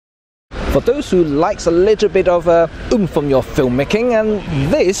for those who likes a little bit of oomph from your filmmaking, and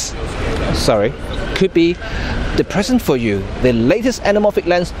this, could be the present for you. The latest anamorphic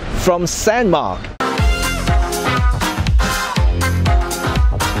lens from Sandmarc.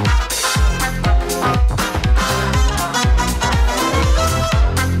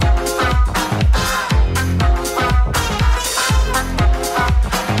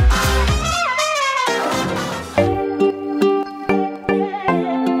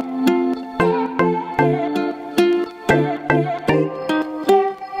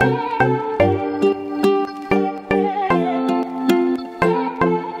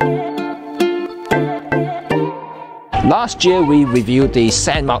 Last year we reviewed the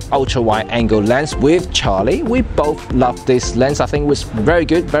Sandmarc ultra wide angle lens with Charlie. We both loved this lens. I think it was very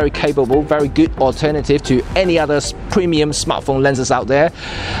good, very capable, very good alternative to any other premium smartphone lenses out there.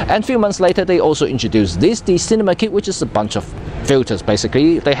 And a few months later they also introduced this, the Cinema Kit, which is a bunch of filters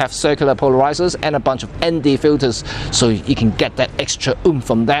basically. They have circular polarizers and a bunch of ND filters, so you can get that extra oomph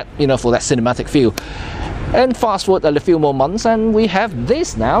from that, you know, for that cinematic feel. And fast forward a few more months and we have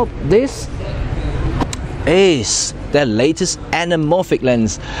this now. This is their latest anamorphic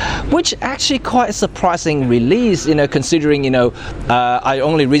lens, which actually quite a surprising release, you know, considering, you know, I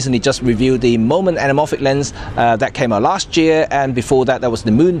only recently just reviewed the Moment anamorphic lens that came out last year, and before that there was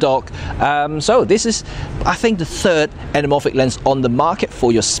the Moondog. So this is, I think, the third anamorphic lens on the market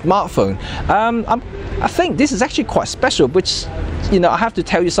for your smartphone. I think this is actually quite special, which, you know, I have to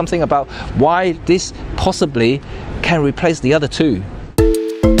tell you something about why this possibly can replace the other two.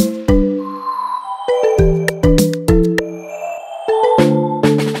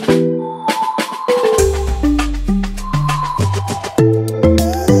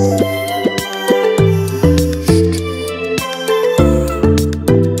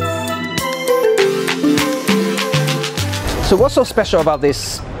 So what's so special about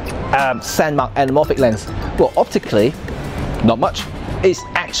this Sandmarc anamorphic lens? Well, optically, not much. It's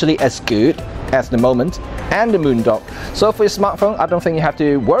actually as good as the Moment and the Moondog. So for your smartphone, I don't think you have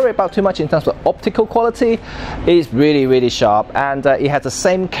to worry about too much in terms of optical quality. It's really, really sharp, and it has the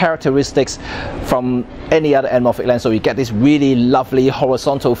same characteristics from any other anamorphic lens. So you get this really lovely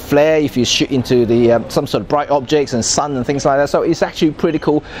horizontal flare if you shoot into the some sort of bright objects and sun and things like that. So it's actually pretty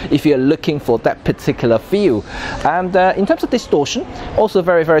cool if you're looking for that particular feel. And in terms of distortion, also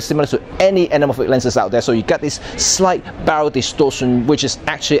very, very similar to any anamorphic lenses out there. So you get this slight barrel distortion, which is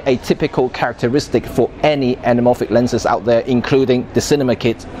actually a typical characteristic for any anamorphic lenses out there, including the Cinema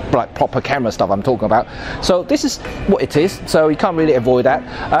Kit, like proper camera stuff I'm talking about. So this is what it is, so you can't really avoid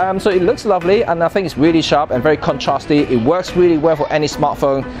that. So it looks lovely, and I think it's really sharp and very contrasty. It works really well for any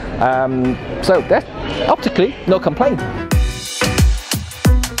smartphone. So that, optically, no complaint.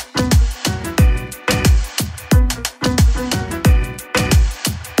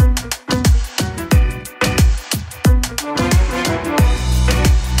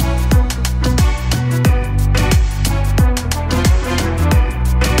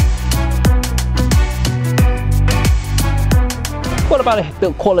 What about the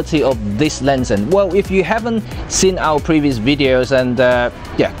build quality of this lens? And well, if you haven't seen our previous videos, and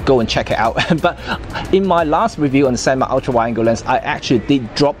yeah, go and check it out. But in my last review on the Sandmarc ultra wide angle lens, I actually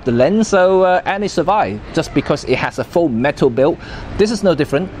did drop the lens, so and it survived just because it has a full metal build. This is no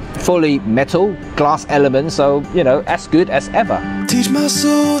different, fully metal, glass elements, so you know, as good as ever. Teach my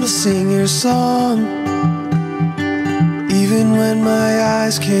soul to sing your song, even when my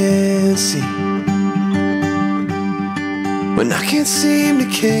eyes can't see. When I can't seem to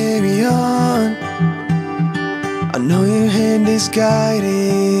carry on, I know your hand is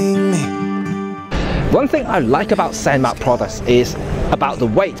guiding me. One thing I like about Sandmarc products is about the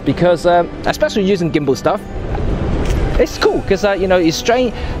weight, because especially using gimbal stuff, it's cool because you know,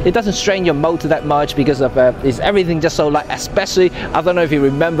 it doesn't strain your motor that much because of it's everything just so light. Especially, I don't know if you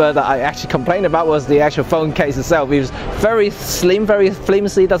remember, that I actually complained about was the actual phone case itself. It was very slim, very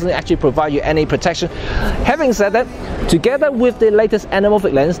flimsy, doesn't actually provide you any protection. Having said that, together with the latest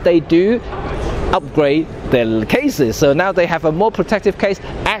anamorphic lens, they do upgrade their cases, so now they have a more protective case.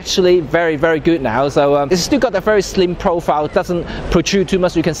 Actually very, very good now. So it's still got a very slim profile, doesn't protrude too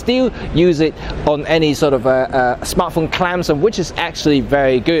much. You can still use it on any sort of smartphone clamps, and which is actually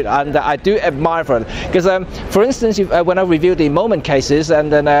very good, and I do admire for it. Because for instance, when I reviewed the Moment cases,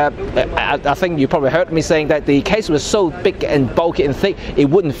 and then I think you probably heard me saying that the case was so big and bulky and thick, it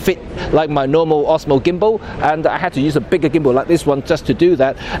wouldn't fit like my normal Osmo gimbal, and I had to use a bigger gimbal like this one just to do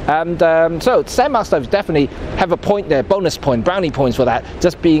that. And so Sandmarc stuff definitely have a point there, bonus point, brownie points for that.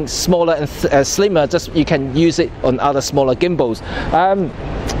 Just being smaller and slimmer, just you can use it on other smaller gimbals.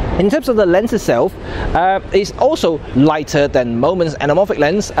 In terms of the lens itself, it's also lighter than Moment's anamorphic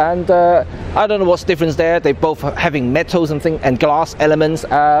lens, and I don't know what's the difference there. They both having metals and glass elements,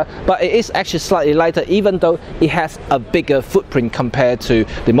 but it is actually slightly lighter, even though it has a bigger footprint compared to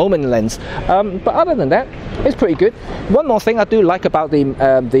the Moment lens. But other than that, it's pretty good. One more thing I do like about the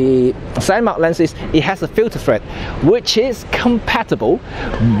Sandmarc lens is it has a filter thread, which is compatible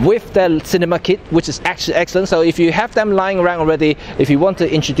with the cinema kit, which is actually excellent. So if you have them lying around already, if you want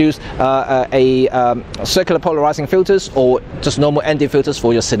to introduce circular polarizing filters or just normal ND filters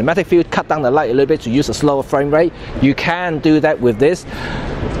for your cinematic field, cut down the light a little bit to use a slower frame rate, you can do that with this.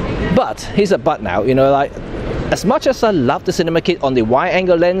 But here's a but now, you know, like, as much as I love the cinema kit on the wide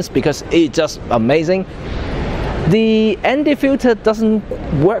angle lens because it's just amazing, the ND filter doesn't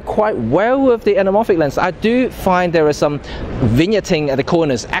work quite well with the anamorphic lens. I do find there is some vignetting at the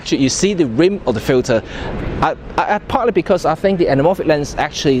corners. Actually, you see the rim of the filter. Partly because I think the anamorphic lens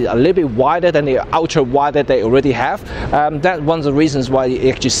actually a little bit wider than the ultra wide that they already have. That's one of the reasons why you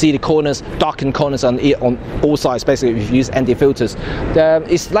actually see the corners, darkened corners on all sides, basically, if you use ND filters.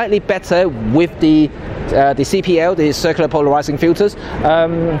 It's slightly better with the CPL, the circular polarizing filters,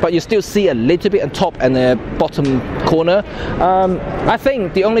 but you still see a little bit on top and the bottom corner. I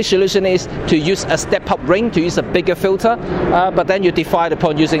think the only solution is to use a step-up ring, to use a bigger filter, but then you decide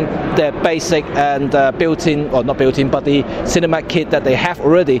upon using the basic and built-in, or not built-in, but the Cinematic kit that they have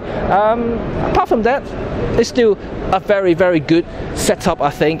already. Apart from that, it's still a very, very good setup, I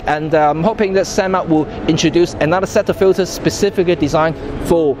think, and I'm hoping that Sandmarc will introduce another set of filters specifically designed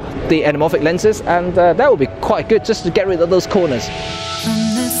for the anamorphic lenses, and that will be quite good just to get rid of those corners.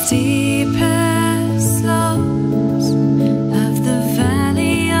 From the steepest slopes of the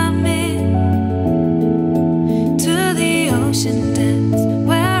valley I'm in, to the ocean depths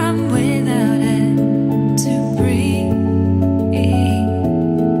where I'm without air to breathe.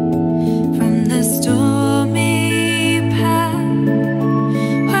 From the stormy path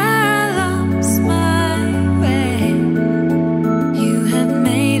where I lost my way, you have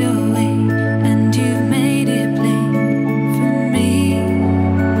made a way and you've made it plain for me.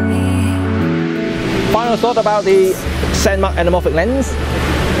 Final thought about the Sandmarc anamorphic lens.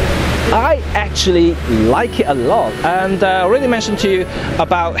 I actually like it a lot, and I already mentioned to you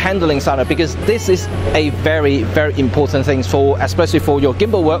about handling sound, because this is a very, very important thing for, especially for your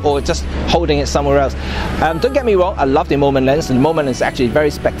gimbal work or just holding it somewhere else. Don't get me wrong, I love the Moment lens. The Moment is actually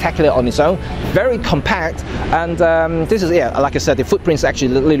very spectacular on its own, very compact, and this is, yeah, like I said, the footprint is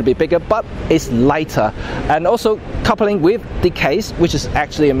actually a little bit bigger, but it's lighter, and also coupling with the case, which is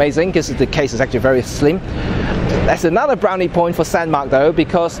actually amazing because the case is actually very slim. That's another brownie point for Sandmarc though,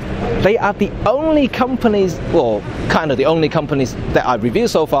 because they are the only companies, well, kind of the only companies that I've reviewed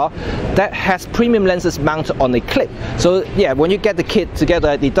so far that has premium lenses mounted on a clip. So yeah, when you get the kit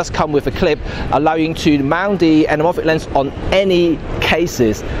together, it does come with a clip allowing you to mount the anamorphic lens on any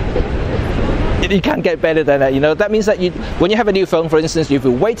cases. You can't get better than that, you know. That means that when you have a new phone, for instance, you've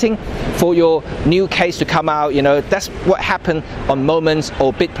been waiting for your new case to come out, you know, that's what happened on Moments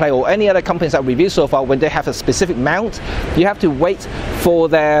or BitPlay or any other companies that I've reviewed so far. When they have a specific mount, you have to wait for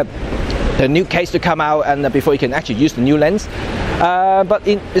the new case to come out and before you can actually use the new lens. But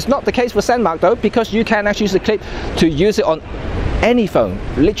it's not the case for Sandmarc though, because you can actually use the clip to use it on any phone,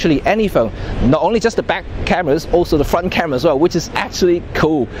 literally any phone, not only just the back cameras, also the front camera as well, which is actually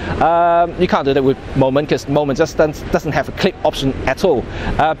cool. You can't do that with Moment because Moment just doesn't have a clip option at all.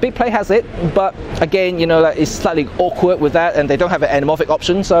 BitPlay has it, but again, you know, it's slightly awkward with that, and they don't have an anamorphic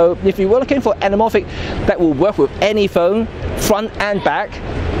option. So if you were looking for anamorphic that will work with any phone, front and back,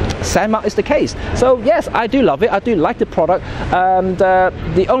 Sandmarc is the case. So yes, I do love it. I do like the product, and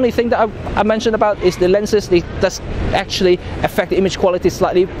the only thing that I mentioned about is the lenses. It does actually affect the image quality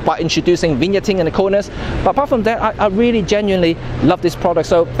slightly by introducing vignetting in the corners, but apart from that, I really genuinely love this product.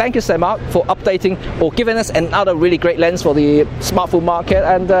 So thank you, Sandmarc, for updating or giving us another really great lens for the smartphone market,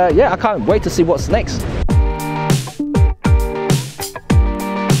 and yeah, I can't wait to see what's next.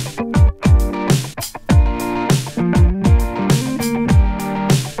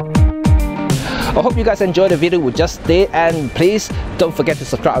 I hope you guys enjoyed the video we just did, and please don't forget to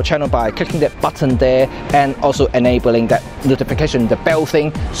subscribe our channel by clicking that button there and also enabling that notification, the bell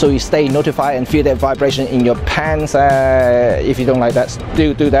thing, so you stay notified and feel that vibration in your pants. If you don't like that,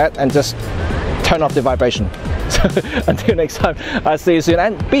 do that and just turn off the vibration. So until next time, I'll see you soon,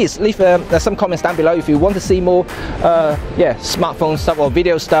 and please leave some comments down below if you want to see more yeah, smartphone stuff or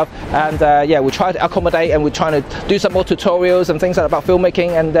video stuff, and yeah, we'll try to accommodate, and we're trying to do some more tutorials and things like about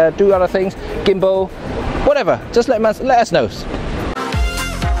filmmaking, and do other things, gimbal, whatever. Just let us know.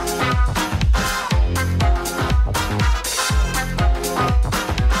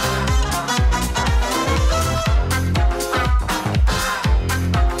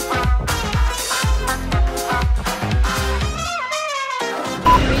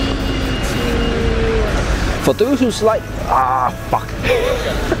 For those who's like, fuck.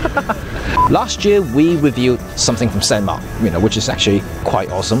 Last year we reviewed something from Sandmarc, which is actually quite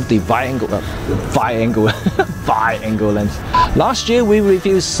awesome. The bi-angle lens. Last year we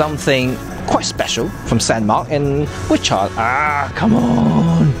reviewed something quite special from Sandmarc, and which are come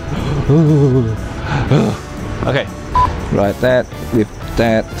on. Okay, right, that with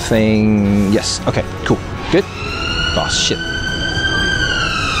that thing. Yes. Okay. Cool. Good. Oh shit.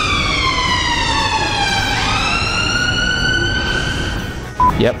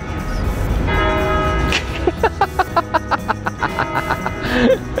 Yep.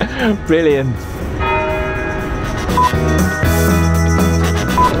 Brilliant.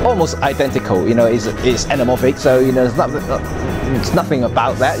 Almost identical, it's anamorphic, so it's nothing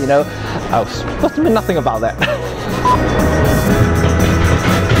about that, What's the nothing about that?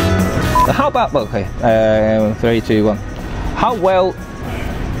 How about, okay, 3, 2, 1.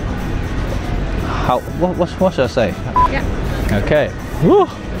 What should I say? Yeah. Okay. Woo!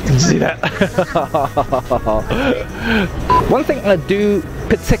 Did you see that? One thing I do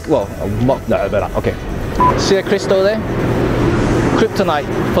okay. See a crystal there? Kryptonite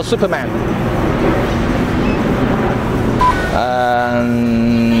for Superman.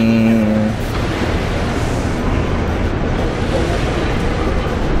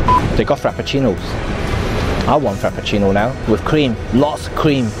 They got frappuccinos. I want frappuccino now with cream, lots of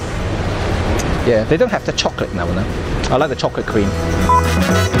cream. Yeah, they don't have the chocolate now. I like the chocolate cream.